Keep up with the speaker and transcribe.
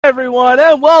Everyone,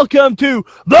 and welcome to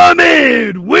the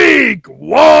Midweek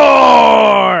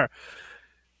War.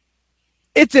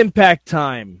 It's Impact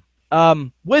time.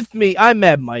 With me, I'm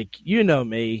Mad Mike. You know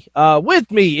me. With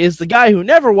me is the guy who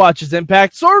never watches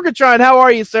Impact, Sorgatron. How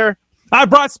are you, sir? I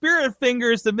brought spirit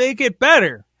fingers to make it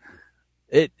better.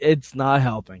 It's not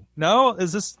helping. No,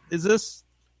 this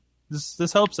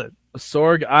helps it.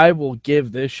 Sorg, I will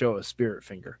give this show a spirit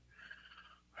finger.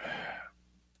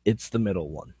 It's the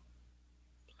middle one.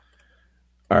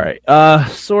 All right,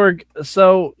 Sorg.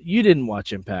 So you didn't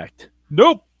watch Impact?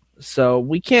 Nope. So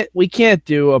we can't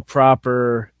do a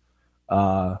proper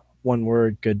one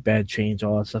word, good, bad, change,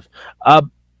 all that stuff.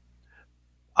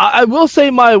 I will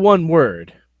say my one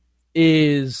word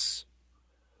is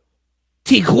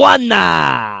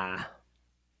Tijuana.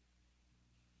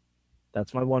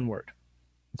 That's my one word.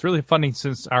 It's really funny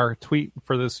since our tweet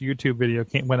for this YouTube video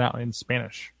went out in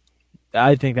Spanish.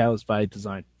 I think that was by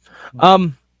design.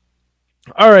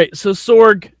 All right, so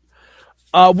Sorg,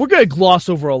 we're going to gloss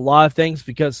over a lot of things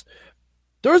because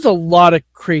there's a lot of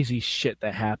crazy shit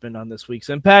that happened on this week's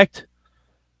Impact.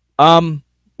 But I'm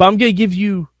going to give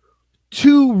you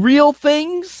two real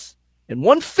things and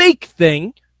one fake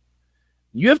thing.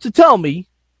 You have to tell me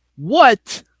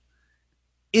what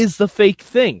is the fake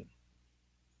thing.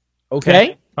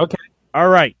 Okay? Okay. All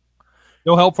right.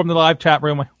 No help from the live chat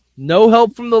room. No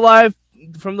help from the live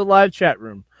chat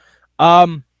room.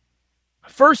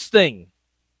 First thing,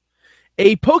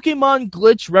 a Pokemon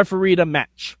glitch refereed a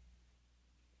match.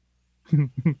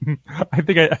 I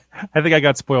think I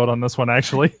got spoiled on this one,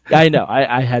 actually. I know.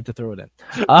 I had to throw it in.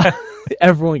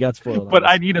 Everyone got spoiled. But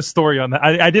I need a story on that.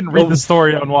 I didn't read the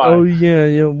story on why. Oh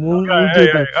yeah. We'll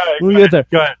get there. We'll get there.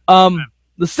 Go ahead.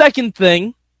 The second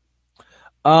thing,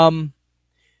 a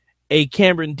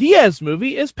Cameron Diaz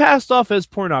movie is passed off as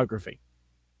pornography.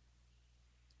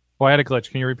 Oh, I had a glitch.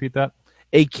 Can you repeat that?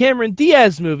 A Cameron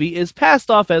Diaz movie is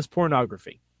passed off as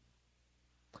pornography.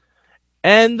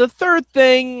 And the third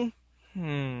thing,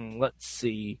 let's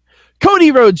see.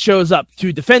 Cody Rhodes shows up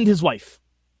to defend his wife.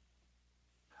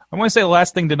 I'm going to say the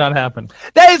last thing did not happen.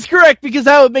 That is correct, because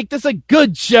that would make this a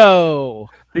good show.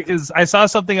 Because I saw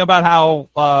something about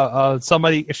how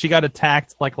she got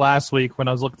attacked like last week when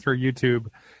I was looking through YouTube,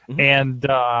 and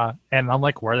I'm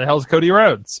like, where the hell is Cody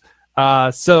Rhodes?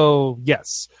 So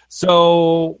yes.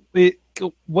 So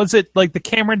was it like the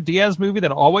Cameron Diaz movie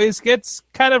that always gets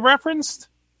kind of referenced?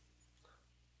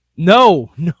 No.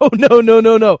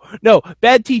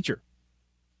 Bad teacher.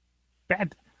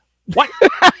 Bad. What?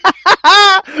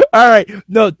 All right.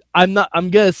 No, I'm not. I'm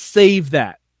gonna save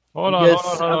that. Hold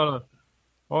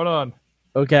on.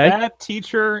 Okay. Bad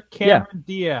teacher Cameron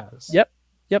Diaz. Yep.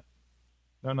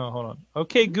 No, hold on.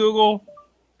 Okay, Google.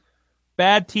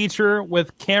 Bad teacher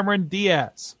with Cameron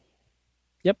Diaz.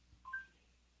 Yep.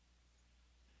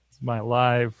 It's my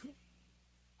live.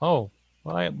 Oh,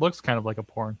 well, it looks kind of like a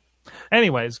porn.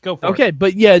 Anyways, go for it. Okay,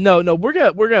 but yeah, no, we're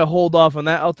gonna hold off on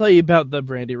that. I'll tell you about the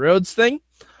Brandy Rhodes thing.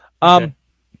 Okay.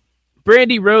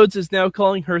 Brandy Rhodes is now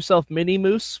calling herself Minnie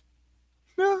Moose.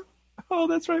 Yeah. Oh,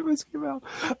 that's right, Miss Kimel.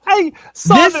 I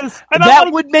saw this, and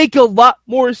that would make a lot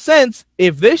more sense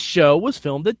if this show was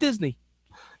filmed at Disney.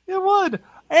 It would.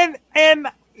 And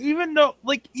even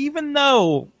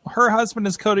though her husband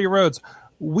is Cody Rhodes,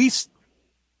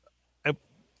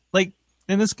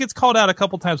 and this gets called out a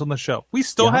couple times on the show, we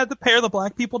still had to pair the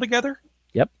black people together.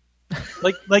 Yep.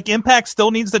 like Impact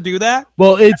still needs to do that.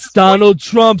 Well, it's Donald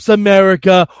Trump's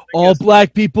America. All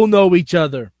black people know each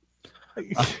other.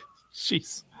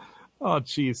 Jeez. Oh,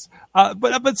 jeez.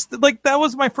 But like that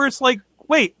was my first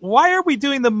wait, why are we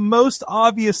doing the most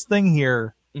obvious thing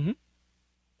here? Mm-hmm.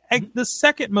 The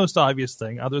second most obvious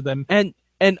thing, other than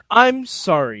and I'm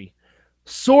sorry,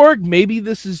 Sorg. Maybe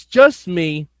this is just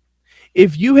me.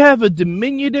 If you have a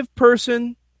diminutive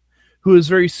person who is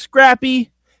very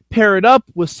scrappy, pair it up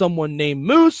with someone named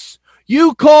Moose,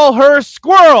 you call her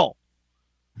Squirrel.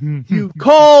 You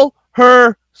call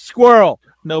her Squirrel.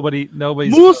 Nobody's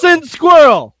Moose and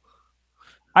Squirrel.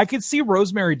 I could see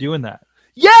Rosemary doing that.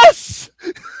 Yes!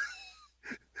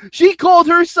 She called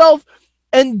herself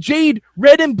and Jade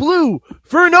Red and Blue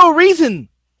for no reason.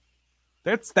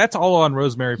 That's all on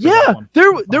Rosemary for yeah, that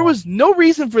one. There was no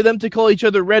reason for them to call each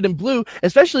other Red and Blue,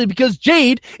 especially because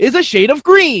Jade is a shade of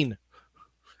green.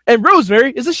 And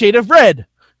Rosemary is a shade of red.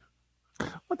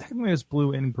 Well, technically it's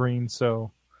blue and green,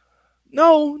 so...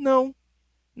 No.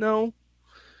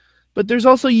 But there's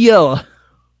also yellow.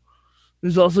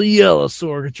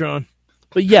 Sorgatron.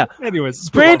 But yeah. Anyways,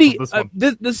 Brandy,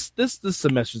 this is a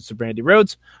message to Brandy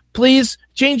Rhodes. Please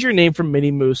change your name from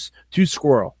Minnie Moose to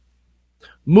Squirrel.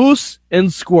 Moose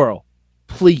and Squirrel.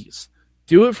 Please.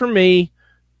 Do it for me.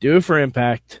 Do it for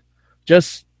Impact.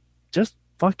 Just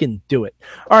fucking do it.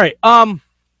 All right.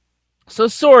 So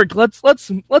Sorg,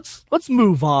 let's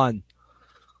move on.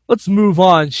 Let's move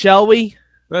on, shall we?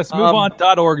 Let's move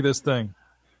on.org this thing.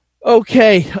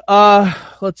 Okay.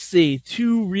 Let's see.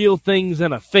 2 real things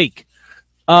and a fake.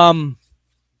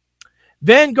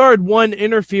 Vanguard 1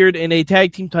 interfered in a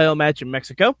tag team title match in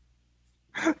Mexico.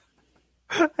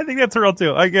 I think that's real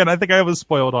too. Again, I think I was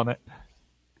spoiled on it.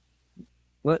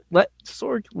 Let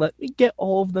Sorg, let me get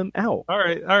all of them out. All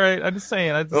right. I'm just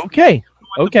saying. Okay.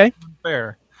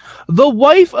 Fair. The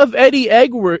wife of Eddie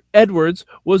Edwards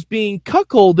was being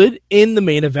cuckolded in the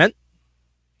main event.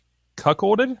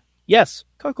 Cuckolded? Yes,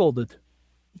 cuckolded.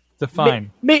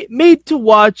 Define. Made to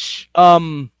watch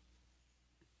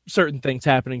certain things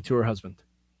happening to her husband.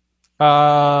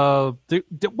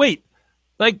 Wait.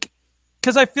 Like,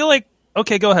 because I feel like...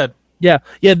 Okay, go ahead. Yeah.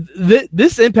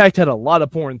 This Impact had a lot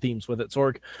of porn themes with it,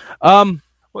 Sorg.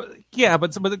 Yeah,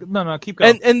 but no, keep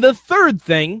going. And the third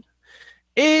thing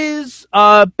is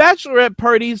bachelorette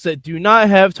parties that do not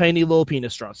have tiny little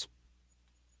penis straws.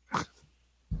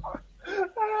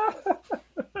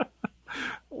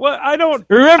 Well, I don't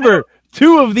remember.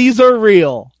 2 of these are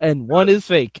real, and 1 is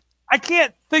fake. I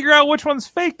can't figure out which one's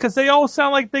fake because they all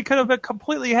sound like they could have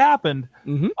completely happened.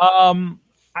 Mm-hmm.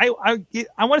 I want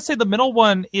to say the middle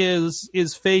one is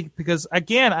fake because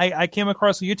again I came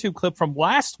across a YouTube clip from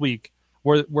last week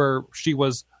where she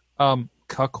was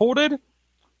cuckolded.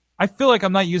 I feel like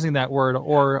I'm not using that word,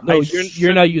 or no,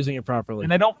 you're not using it properly,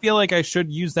 and I don't feel like I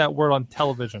should use that word on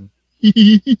television.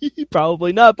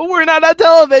 Probably not, but we're not on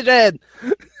television.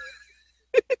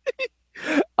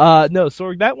 No,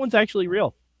 Sorg, that one's actually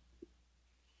real.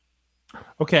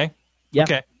 Okay. Yeah.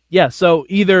 Okay. Yeah, so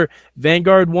either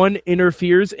Vanguard 1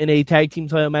 interferes in a tag team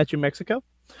title match in Mexico,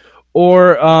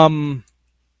 or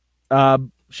what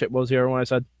was the other one I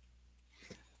said?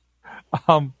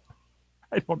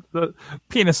 The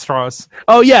penis straws.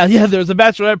 Oh yeah, there's a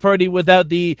bachelorette party without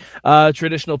the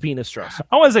traditional penis straws.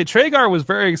 I want to say Tragar was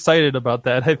very excited about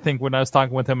that, I think, when I was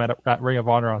talking with him at Ring of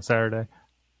Honor on Saturday.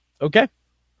 Okay.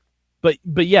 But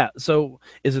yeah, so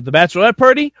is it the bachelorette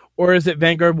party, or is it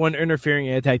Vanguard 1 interfering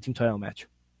in a tag team title match?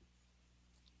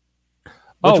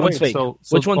 Which one's fake?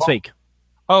 Which one's fake?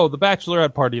 Oh, the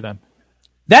bachelorette party then.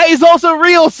 That is also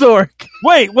real, Sorg.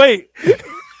 Wait.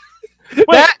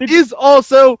 That is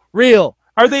also real.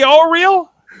 Are they all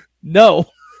real? No.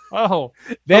 Oh.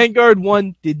 Vanguard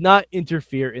 1 did not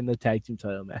interfere in the tag team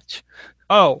title match.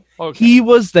 Oh, okay. He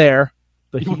was there,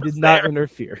 but he did not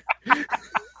interfere.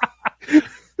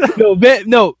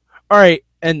 No. All right,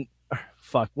 and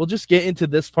fuck, we'll just get into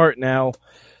this part now.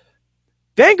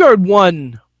 Vanguard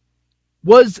 1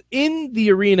 was in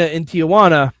the arena in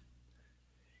Tijuana.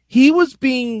 He was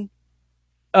being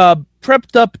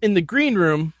prepped up in the green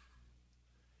room,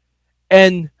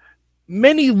 and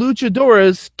many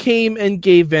luchadoras came and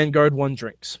gave Vanguard 1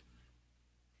 drinks.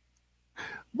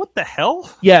 What the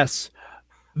hell? Yes.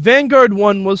 Vanguard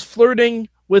 1 was flirting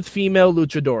with female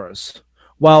luchadoras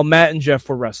while Matt and Jeff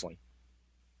were wrestling.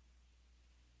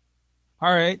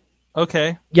 All right.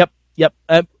 Okay. Yep.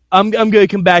 I'm going to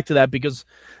come back to that because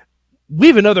we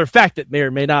have another fact that may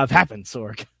or may not have happened,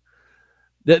 Sorg.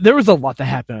 There was a lot that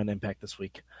happened on Impact this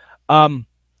week.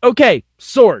 Okay,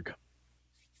 Sorg.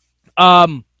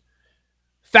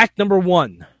 Fact number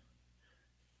 1.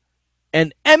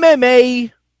 An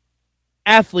MMA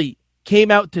athlete came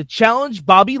out to challenge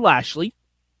Bobby Lashley.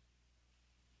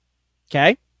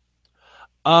 Okay.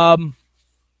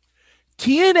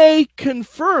 TNA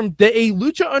confirmed that a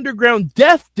Lucha Underground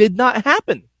death did not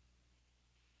happen.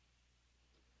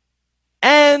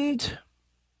 And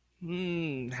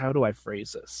how do I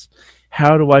phrase this?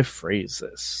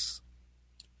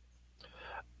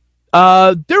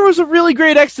 There was a really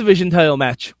great X Division title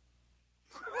match.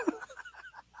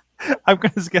 I'm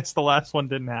going to guess the last one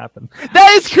didn't happen.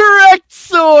 That is correct,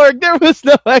 Sorg. There was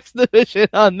no X Division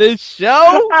on this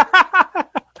show.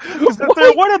 If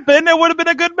there would have been, it would have been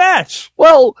a good match.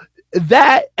 Well,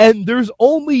 that, and there's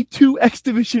only 2 X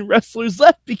Division wrestlers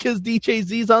left because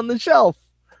DJZ's on the shelf.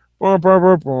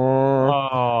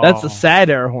 Oh. That's a sad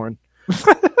air horn.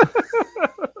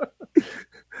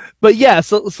 But yeah,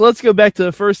 so let's go back to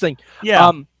the first thing.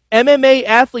 Yeah. MMA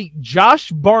athlete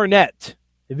Josh Barnett.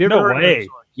 Have you ever heard of him?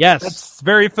 Yes. That's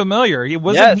very familiar. He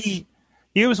was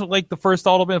like the first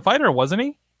Ultimate Fighter, wasn't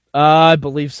he? I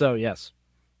believe so, yes.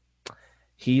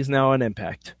 He's now on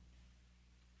Impact.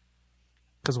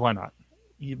 Because why not?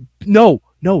 No,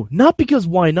 not because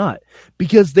why not.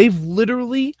 Because they've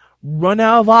literally run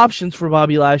out of options for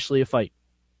Bobby Lashley to fight.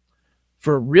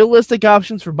 For realistic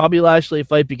options for Bobby Lashley to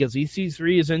fight because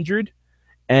EC3 is injured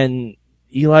and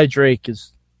Eli Drake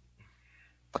is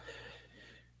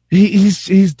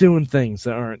He's doing things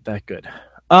that aren't that good.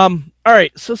 All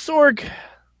right, so Sorg,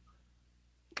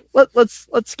 let's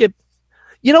skip.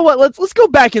 You know what? Let's go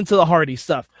back into the Hardy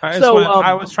stuff. I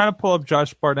was trying to pull up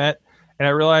Josh Barnett, and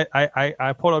I realized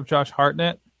I pulled up Josh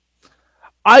Hartnett.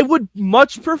 I would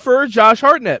much prefer Josh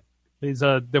Hartnett. He's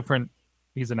an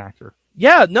actor.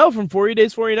 Yeah, no, from 40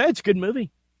 Days, 40 Nights. Good movie.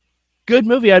 Good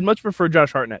movie. I'd much prefer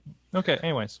Josh Hartnett. Okay.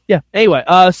 Anyways. Yeah. Anyway.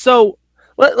 So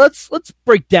let's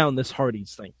break down this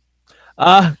Hardy's thing.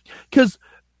 Because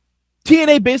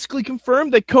TNA basically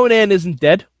confirmed that Conan isn't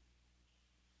dead.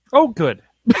 Oh, good.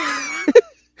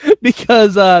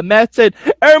 Because Matt said,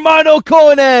 "Hermano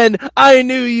Conan, I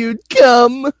knew you'd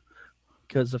come."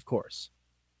 Because of course,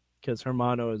 because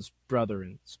hermano is brother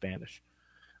in Spanish.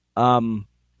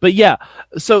 But yeah,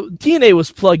 so TNA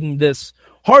was plugging this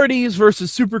Hardys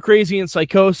versus Super Crazy and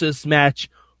Psicosis match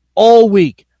all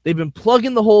week. They've been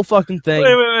plugging the whole fucking thing.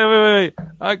 Wait.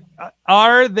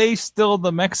 Are they still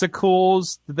the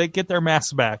Mexicools? Did they get their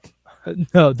masks back?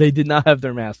 No, they did not have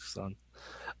their masks on.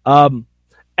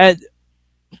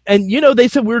 And you know, they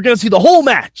said we were going to see the whole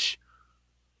match.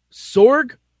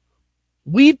 Sorg,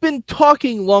 we've been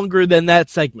talking longer than that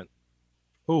segment.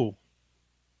 Ooh.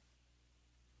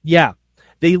 Yeah.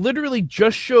 They literally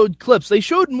just showed clips. They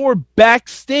showed more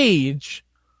backstage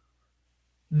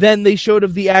than they showed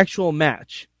of the actual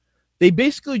match. They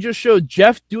basically just showed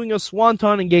Jeff doing a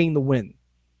swanton and getting the win.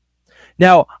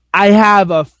 Now, I have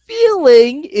a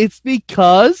feeling it's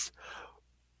because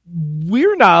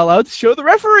we're not allowed to show the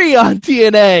referee on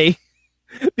TNA.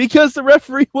 Because the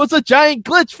referee was a giant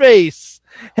glitch face.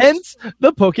 Hence,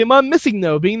 the Pokemon Missing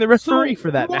No being the referee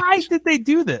for that match. Why did they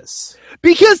do this?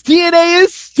 Because TNA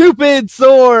is stupid,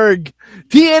 Sorg!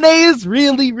 TNA is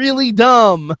really, really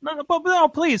dumb. No,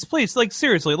 please, like,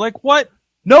 seriously, like, what?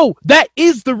 No, that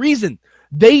is the reason.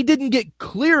 They didn't get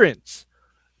clearance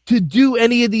to do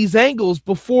any of these angles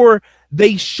before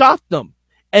they shot them.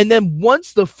 And then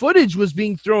once the footage was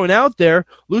being thrown out there,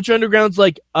 Lucha Underground's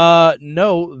like,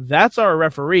 no, that's our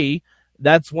referee.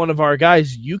 That's one of our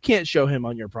guys. You can't show him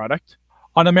on your product.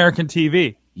 On American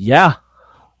TV? Yeah.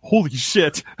 Holy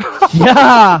shit.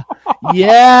 Yeah.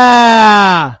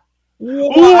 Yeah.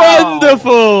 Wow.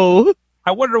 Wonderful.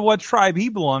 I wonder what tribe he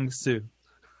belongs to.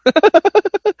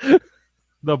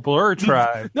 The Blur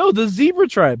tribe. No, the Zebra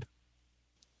tribe.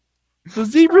 The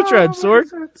Zebra tribe,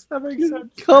 Sorg. That makes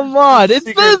sense. Come on. It's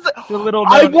this. I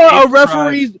want a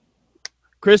referee.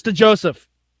 Krista Joseph.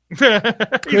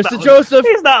 Krista Joseph.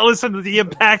 He's not listening to the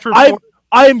Impact Report.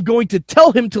 I am going to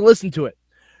tell him to listen to it.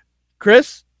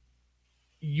 Chris,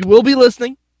 you will be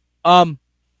listening.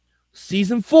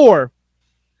 Season 4,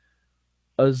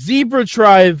 a Zebra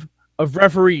tribe of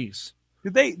referees.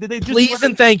 Did they just please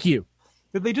and thank you.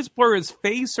 Did they just blur his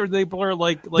face, or did they blur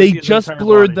like they just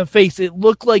blurred the face? It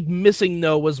looked like Missing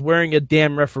No was wearing a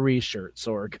damn referee shirt,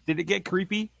 Sorg. Did it get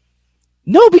creepy?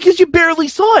 No, because you barely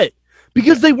saw it.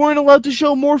 Because they weren't allowed to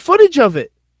show more footage of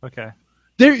it. Okay.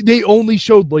 They only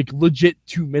showed like legit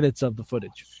 2 minutes of the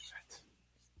footage.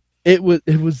 It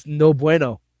was no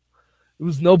bueno. It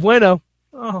was no bueno.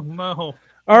 Oh no.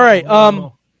 All right.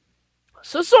 No.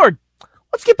 So Sorg,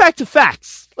 let's get back to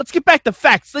facts.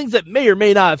 Things that may or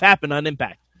may not have happened on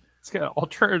Impact. Let's get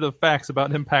alternative facts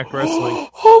about Impact Wrestling.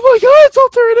 Oh my God, it's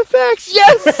alternative facts.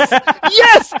 Yes.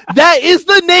 Yes, that is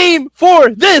the name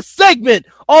for this segment.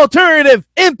 Alternative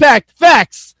Impact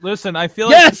Facts. Listen, I feel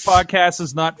like this podcast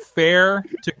is not fair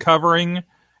to covering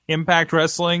Impact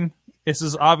Wrestling. This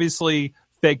is obviously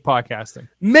fake podcasting.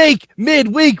 Make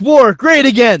Midweek War great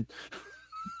again.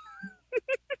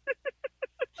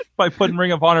 By putting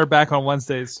Ring of Honor back on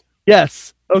Wednesdays.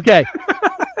 Yes. Okay.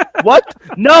 What?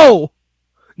 No.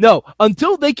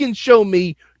 Until they can show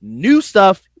me new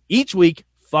stuff each week,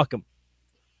 fuck them.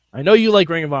 I know you like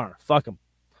Ring of Honor. Fuck them.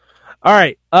 All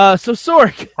right. So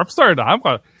Sorg.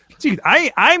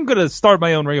 I'm gonna start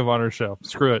my own Ring of Honor show.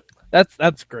 Screw it.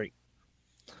 That's great.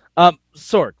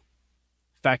 Sorg.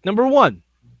 Fact number 1.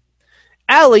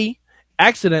 Allie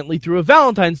accidentally threw a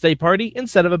Valentine's Day party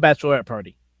instead of a bachelorette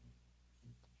party.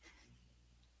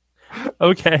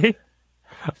 Okay.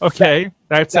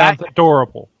 That sounds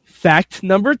adorable. Fact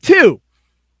number 2.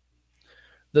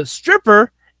 The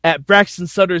stripper at Braxton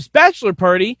Sutter's bachelor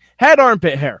party had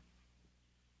armpit hair.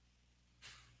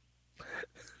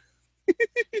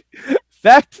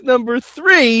 Fact number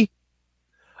 3.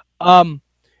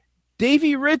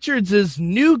 Davey Richards'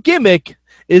 new gimmick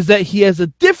is that he has a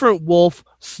different wolf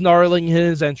snarling in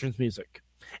his entrance music.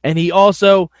 And he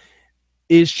also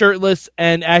is shirtless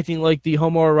and acting like the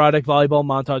homoerotic volleyball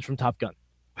montage from Top Gun.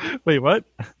 Wait, what?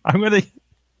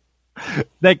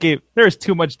 There's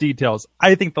too much details.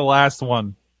 I think the last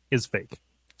one is fake.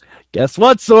 Guess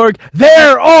what, Sorg?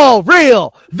 They're all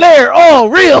real. They're all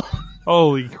real.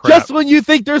 Holy crap. Just when you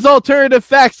think there's alternative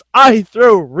facts, I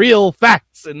throw real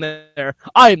facts in there.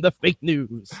 I'm the fake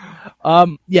news.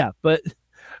 Yeah, but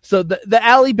so the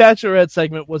Alley Bachelorette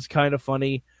segment was kind of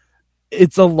funny.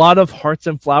 It's a lot of hearts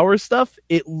and flowers stuff.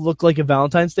 It looked like a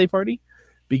Valentine's Day party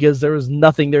because there was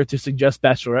nothing there to suggest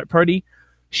bachelorette party.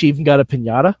 She even got a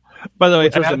piñata. By the way,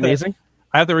 which was amazing.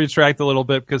 I have to retract a little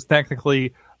bit because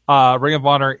technically Ring of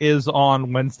Honor is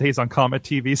on Wednesdays on Comet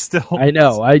TV still. I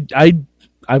know.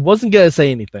 I wasn't going to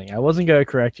say anything. I wasn't going to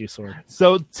correct you, Sorg.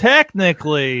 So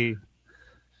technically...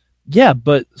 Yeah,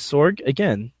 but Sorg,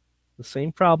 again, the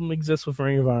same problem exists with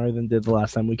Ring of Honor than did the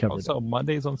last time we covered it. So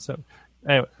Mondays on 7.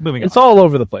 Anyway, moving on. It's all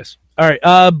over the place. All right,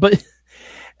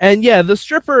 and yeah, the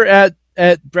stripper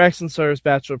at Braxton Sutter's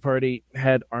bachelor party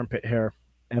had armpit hair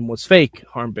and was fake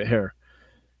armpit hair.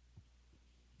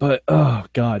 But, oh,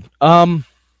 God.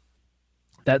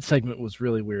 That segment was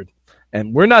really weird.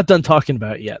 And we're not done talking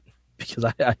about it yet. Because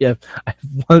I have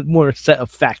one more set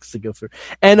of facts to go through.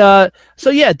 And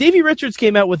so, yeah, Davey Richards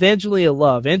came out with Angelina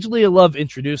Love. Angelina Love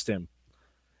introduced him.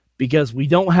 Because we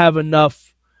don't have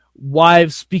enough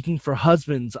wives speaking for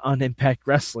husbands on Impact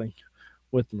Wrestling.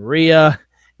 With Maria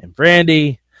and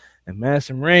Brandy and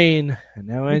Madison Rain and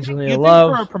now Angelina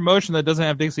Love. For a promotion that doesn't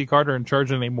have Dixie Carter in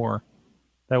charge anymore,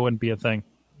 that wouldn't be a thing.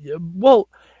 Well,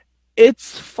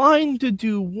 it's fine to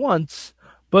do once,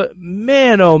 but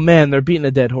man, oh man, they're beating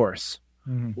a dead horse.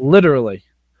 Mm-hmm. Literally.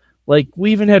 Like,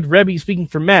 we even had Rebby speaking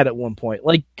for Matt at one point.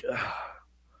 Like,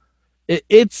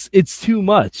 it's too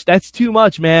much. That's too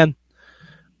much, man.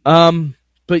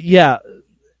 But yeah,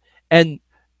 and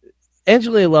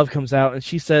Angelina Love comes out and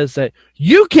she says that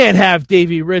you can't have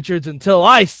Davey Richards until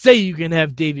I say you can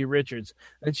have Davey Richards.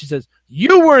 And she says,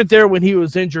 you weren't there when he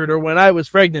was injured or when I was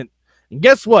pregnant. And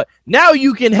guess what? Now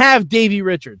you can have Davey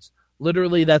Richards.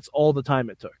 Literally, that's all the time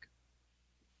it took.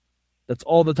 That's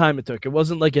all the time it took. It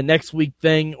wasn't like a next week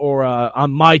thing or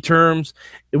on my terms.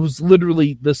 It was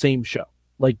literally the same show,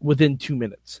 like within 2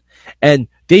 minutes. And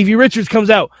Davey Richards comes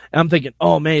out, and I'm thinking,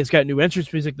 oh man, it's got new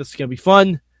entrance music. This is going to be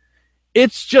fun.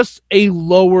 It's just a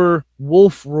lower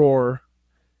wolf roar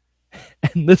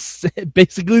and this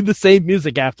basically the same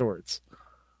music afterwards.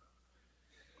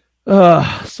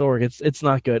 Sorg, it's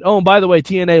not good. Oh, and by the way,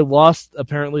 TNA lost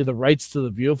apparently the rights to the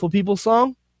Beautiful People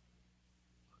song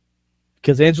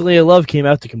because Angelina Love came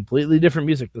out to completely different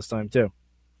music this time too.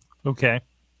 Okay.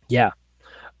 Yeah.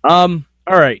 All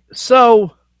right.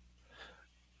 So,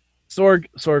 Sorg,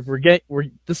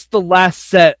 this is the last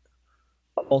set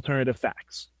of alternative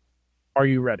facts. Are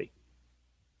you ready?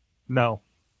 No.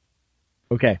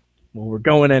 Okay. Well, we're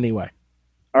going anyway.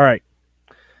 All right.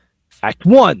 Fact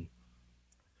 1.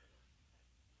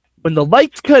 When the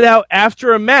lights cut out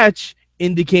after a match,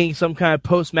 indicating some kind of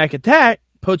post-match attack.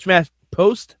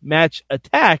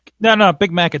 No,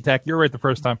 Big Mac attack. You're right the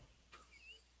first time.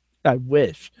 I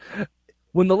wish.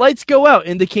 When the lights go out,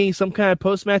 indicating some kind of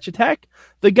post-match attack,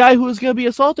 the guy who is going to be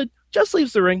assaulted just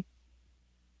leaves the ring.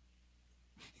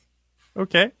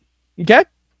 Okay. Okay?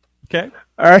 Okay.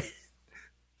 All right.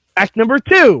 Fact number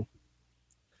 2.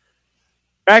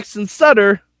 Braxton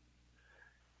Sutter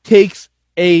takes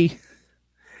a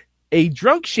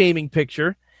drunk shaming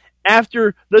picture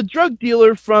after the drug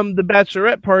dealer from the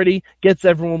bachelorette party gets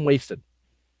everyone wasted.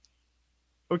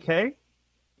 Okay.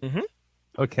 Mm-hmm.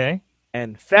 Okay.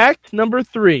 And fact number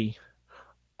 3,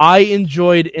 I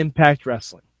enjoyed Impact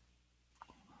Wrestling.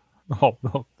 Oh,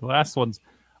 no, the last one's...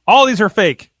 All these are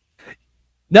fake.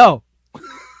 No,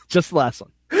 just the last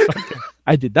one. Okay.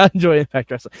 I did not enjoy Impact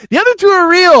Wrestling. The other 2 are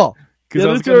real. The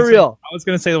other 2 are real. I was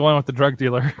going to say the one with the drug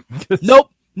dealer.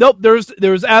 Nope. There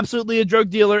was absolutely a drug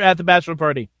dealer at the bachelor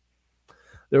party.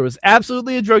 There was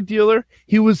absolutely a drug dealer.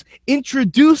 He was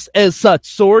introduced as such,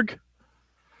 Sorg.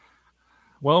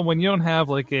 Well, when you don't have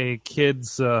like a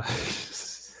kid's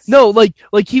No, like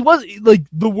he was like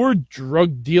the word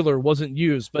drug dealer wasn't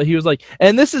used, but he was like,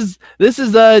 and this is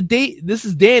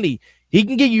Danny. He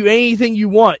can get you anything you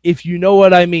want if you know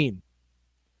what I mean.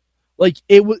 Like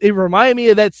it reminded me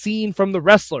of that scene from The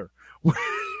Wrestler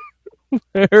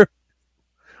where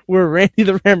Randy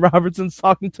the Ram Robertson's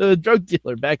talking to a drug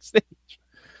dealer backstage.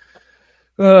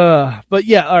 But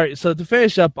yeah, all right. So to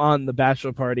finish up on the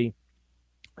bachelor party,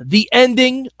 the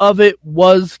ending of it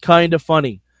was kind of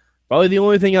funny. Probably the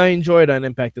only thing I enjoyed on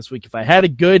Impact this week. If I had a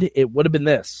good, it would have been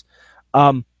this.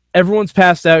 Everyone's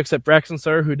passed out except Braxton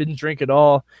Sir, who didn't drink at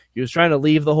all. He was trying to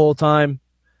leave the whole time.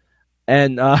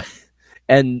 And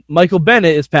Michael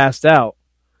Bennett is passed out,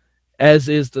 as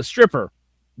is the stripper.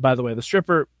 By the way, the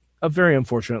stripper, a very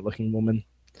unfortunate looking woman.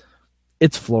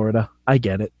 It's Florida. I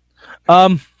get it.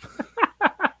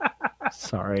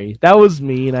 Sorry, that was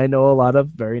mean. I know a lot of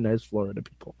very nice Florida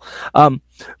people.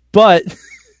 But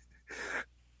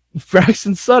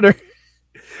Braxton Sutter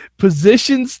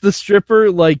positions the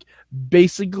stripper like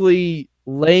basically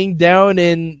laying down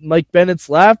in Mike Bennett's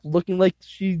lap, looking like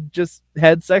she just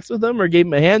had sex with him or gave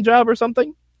him a hand job or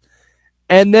something.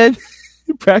 And then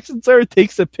Braxton Sutter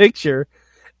takes a picture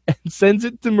and sends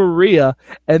it to Maria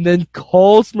and then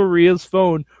calls Maria's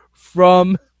phone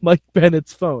from Mike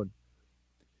Bennett's phone.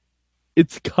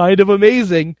 It's kind of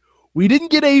amazing. We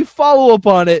didn't get a follow-up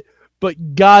on it,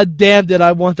 but goddamn did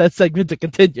I want that segment to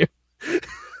continue.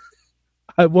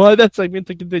 I wanted that segment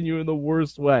to continue in the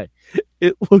worst way.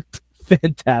 It looked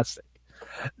fantastic.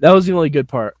 That was the only good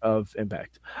part of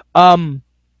Impact. And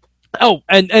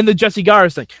the Jesse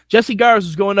Garza thing. Jesse Garza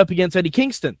was going up against Eddie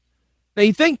Kingston. Now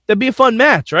you think that'd be a fun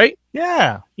match, right?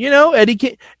 Yeah. It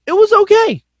was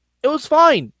okay. It was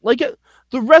fine. The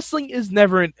wrestling is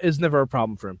never a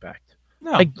problem for Impact.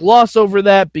 No. I gloss over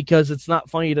that because it's not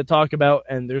funny to talk about,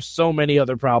 and there's so many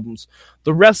other problems.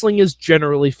 The wrestling is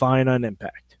generally fine on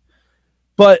Impact.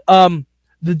 But the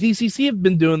DCC have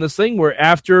been doing this thing where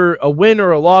after a win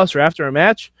or a loss or after a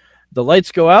match, the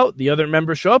lights go out, the other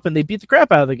members show up, and they beat the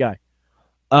crap out of the guy.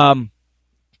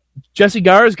 Jesse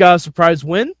Garza got a surprise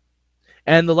win,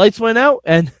 and the lights went out,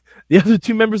 and the other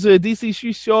two members of the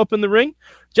DCC show up in the ring.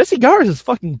 Jesse Garza is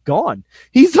fucking gone.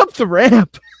 He's up the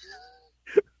ramp.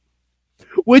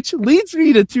 Which leads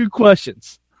me to two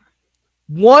questions.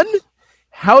 One,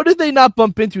 how did they not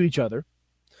bump into each other?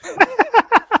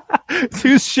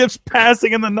 Two ships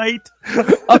passing in the night.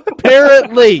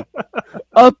 Apparently,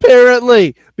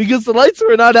 because the lights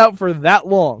were not out for that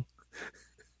long.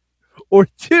 Or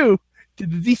two,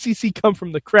 did the DCC come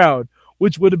from the crowd,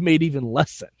 which would have made even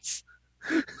less sense.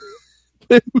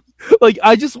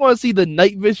 I just want to see the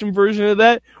night vision version of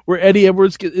that, where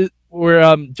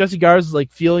Jesse Garza is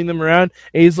like feeling them around,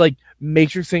 and he's like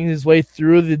matrixing his way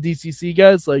through the DCC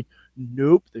guys. Like,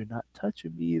 nope, they're not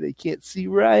touching me. They can't see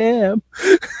where I am.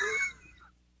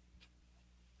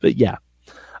 But yeah.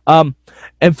 And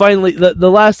finally,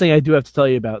 the last thing I do have to tell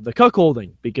you about the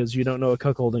cuckolding, because you don't know what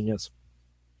cuckolding is.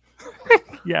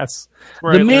 Yes,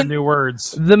 where I learned new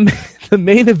words. The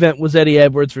main event was Eddie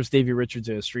Edwards versus Davey Richards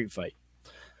in a street fight,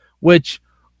 which,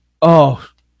 oh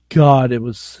God, it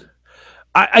was.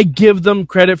 I give them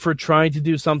credit for trying to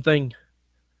do something.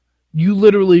 You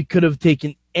literally could have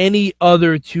taken any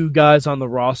other two guys on the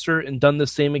roster and done the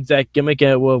same exact gimmick,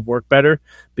 and it would have worked better,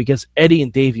 because Eddie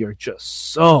and Davey are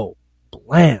just so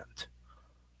bland.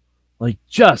 Like,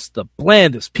 just the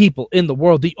blandest people in the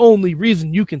world. The only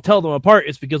reason you can tell them apart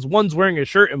is because one's wearing a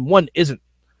shirt and one isn't.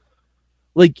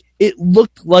 Like, it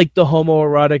looked like the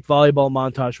homoerotic volleyball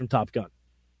montage from Top Gun.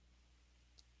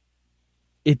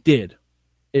 It did.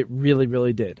 It really,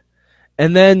 really did.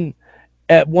 And then,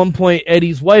 at one point,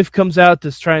 Eddie's wife comes out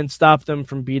to try and stop them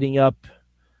from beating up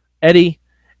Eddie,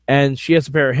 and she has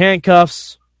a pair of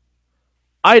handcuffs.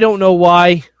 I don't know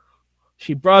why.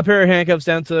 She brought a pair of handcuffs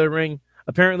down to the ring.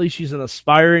 Apparently, she's an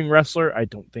aspiring wrestler. I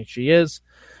don't think she is.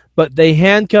 But they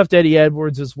handcuffed Eddie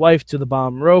Edwards' wife to the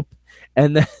bottom rope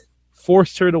and then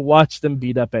forced her to watch them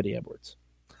beat up Eddie Edwards.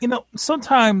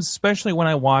 Sometimes, especially when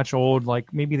I watch old,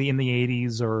 like maybe in the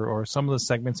 80s or some of the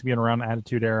segments being around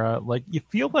Attitude Era, like you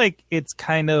feel like it's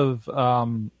kind of,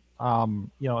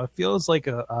 it feels like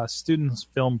a student's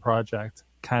film project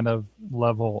kind of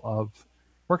level of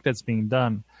work that's being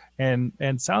done.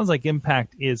 And sounds like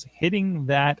Impact is hitting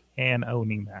that and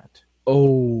owning that.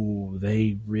 Oh,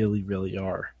 they really, really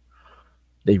are.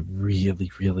 They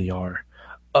really, really are.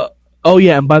 Oh,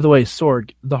 yeah, and by the way,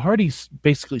 Sorg, the Hardys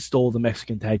basically stole the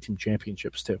Mexican Tag Team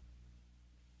Championships, too.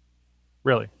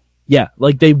 Really? Yeah,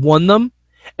 like they won them,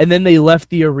 and then they left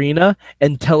the arena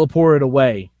and teleported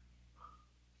away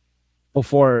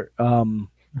before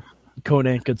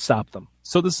Conan could stop them.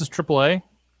 So this is AAA?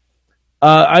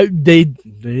 They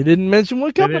didn't mention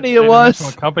what company it was.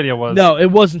 What company it was? No,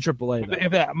 it wasn't AAA.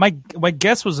 If my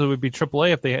guess was it would be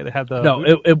AAA if they had the. No,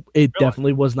 it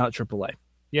definitely was not AAA.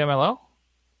 The MLL?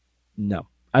 No,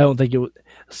 I don't think it was.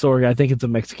 Sorry, I think it's a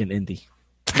Mexican indie.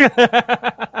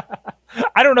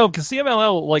 I don't know, because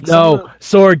CMLL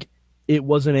Sorg, it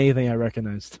wasn't anything I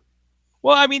recognized.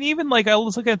 Well, I mean, even I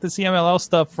was looking at the CMLL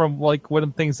stuff from one of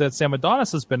the things that Sam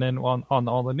Adonis has been in on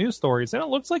all the news stories, and it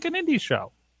looks like an indie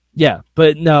show. Yeah,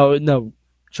 but no,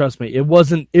 trust me, it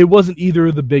wasn't either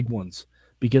of the big ones,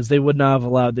 because they would not have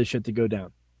allowed this shit to go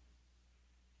down.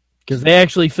 Because they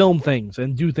actually film things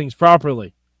and do things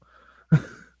properly.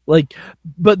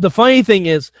 But the funny thing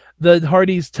is, the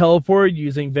Hardys teleport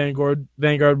using Vanguard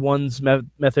 1's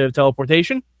method of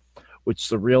teleportation, which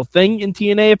is a real thing in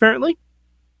TNA apparently.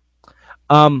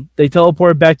 They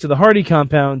teleported back to the Hardy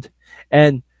compound,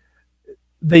 and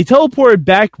they teleported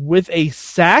back with a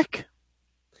sack.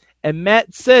 And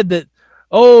Matt said that,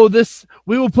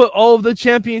 we will put all of the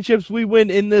championships we win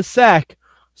in this sack.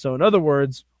 So in other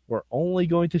words, we're only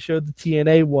going to show the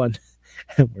TNA one,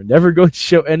 and we're never going to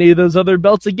show any of those other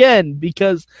belts again,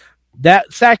 because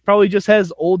that sack probably just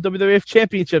has old WWF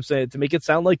championships in it to make it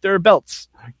sound like there are belts.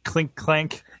 Clink,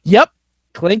 clank. Yep.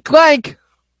 Clink, clank.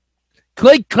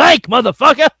 Clink, clank,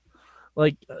 motherfucker.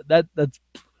 Like, that's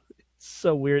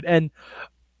so weird. And,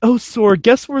 Sorg,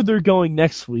 guess where they're going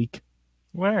next week?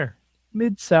 Where?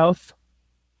 Mid-South.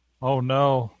 Oh,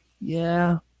 no.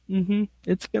 Yeah.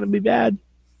 It's going to be bad.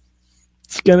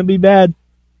 It's going to be bad.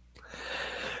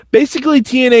 Basically,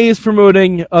 TNA is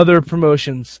promoting other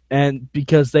promotions, and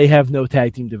because they have no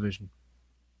tag team division.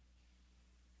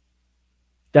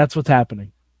 That's what's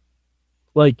happening.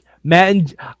 Like,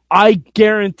 I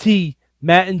guarantee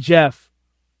Matt and Jeff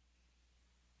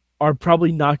are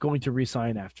probably not going to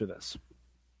re-sign after this.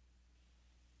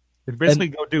 They basically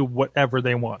go do whatever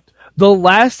they want. The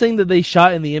last thing that they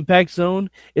shot in the Impact Zone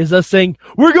is us saying,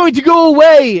 we're going to go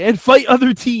away and fight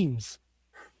other teams.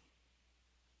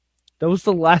 That was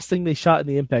the last thing they shot in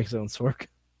the Impact Zone, Sorg.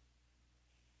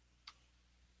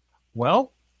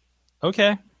 Well,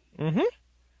 okay.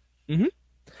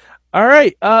 All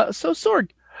right. So, Sorg,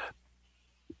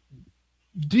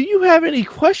 do you have any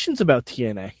questions about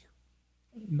TNA?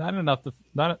 Not enough. We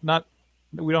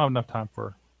don't have enough time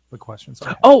for the questions.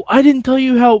 Oh, I didn't tell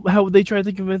you how they tried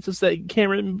to convince us that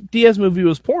Cameron Diaz movie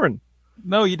was porn.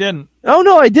 No, you didn't. Oh,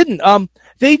 no, I didn't.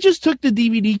 They just took the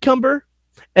DVD cover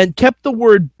and kept the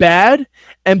word bad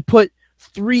and put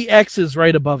 3 X's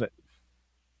right above it.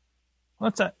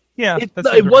 What's that? Yeah.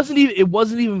 It wasn't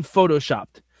even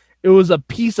photoshopped. It was a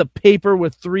piece of paper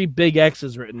with 3 big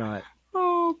X's written on it.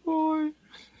 Oh, boy.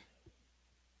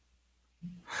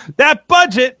 That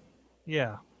budget!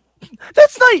 Yeah.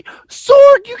 That's not...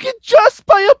 Sorg, you can just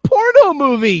buy a porno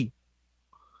movie!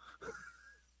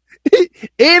 It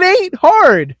ain't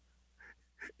hard.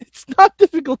 It's not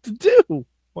difficult to do.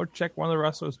 Or check one of the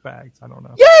wrestlers' bags. I don't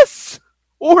know. Yes!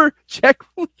 Or check...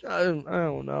 I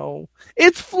don't know.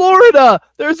 It's Florida!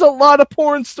 There's a lot of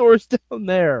porn stores down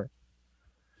there.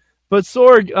 But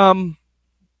Sorg,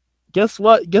 guess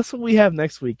what? Guess what we have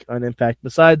next week on Impact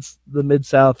besides the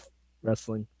Mid-South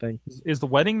wrestling thing? Is the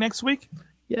wedding next week?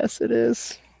 Yes, it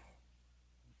is.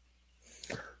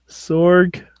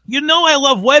 Sorg. You know I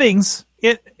love weddings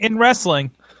in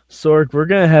wrestling. Sorg, we're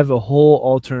going to have a whole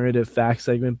alternative fact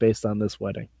segment based on this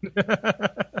wedding.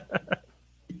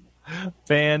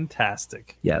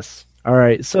 Fantastic. Yes. All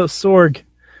right. So, Sorg,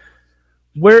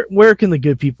 where can the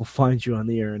good people find you on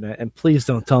the internet? And please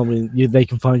don't tell me they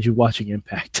can find you watching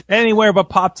Impact. Anywhere but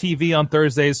PopTV on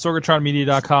Thursdays,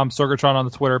 SorgatronMedia.com, Sorgatron on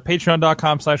the Twitter,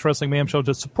 Patreon.com/WrestlingMayhem Show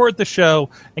to support the show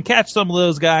and catch some of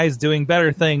those guys doing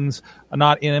better things,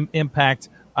 not in Impact,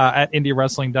 at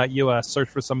IndieWrestling.us. Search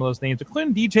for some of those names,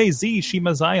 including DJ Z,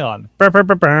 Shima Zion. That's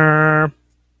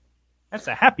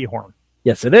a happy horn.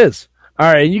 Yes, it is.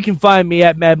 All right, and you can find me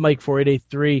at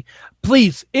MadMike4883.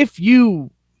 Please, if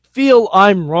you feel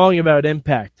I'm wrong about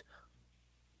Impact,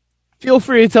 feel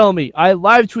free to tell me. I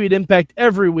live tweet Impact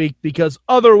every week because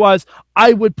otherwise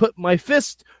I would put my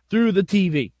fist through the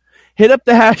TV. Hit up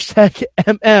the hashtag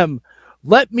MM.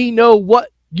 Let me know what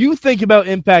you think about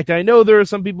Impact. I know there are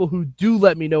some people who do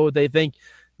let me know what they think.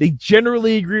 They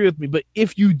generally agree with me, but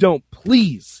if you don't,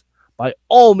 please, by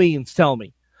all means, tell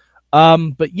me.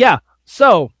 But yeah,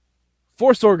 so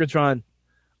for Sorgatron,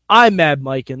 I'm Mad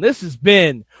Mike, and this has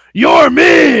been your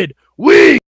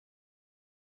Midweek